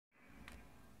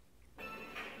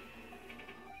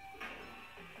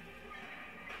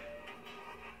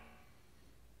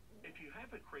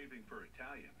craving for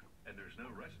Italian and there's no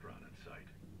restaurant in sight,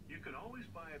 you can always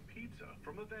buy a pizza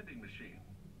from a vending machine.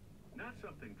 Not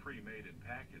something pre-made and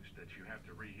packaged that you have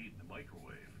to reheat in the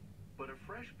microwave, but a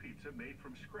fresh pizza made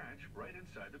from scratch right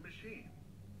inside the machine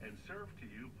and served to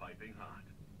you piping hot.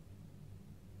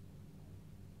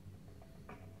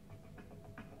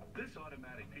 This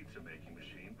automatic pizza making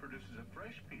machine produces a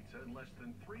fresh pizza in less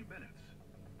than 3 minutes.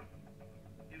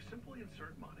 You simply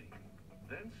insert money,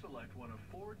 then select one of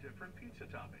 4 different pizza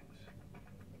toppings.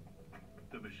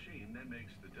 The machine then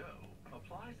makes the dough,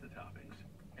 applies the toppings,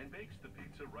 and bakes the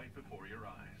pizza right before your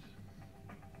eyes.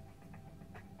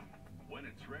 When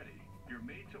it's ready, your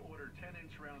made-to-order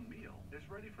 10-inch round meal is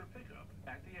ready for pickup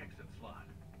at the exit slot.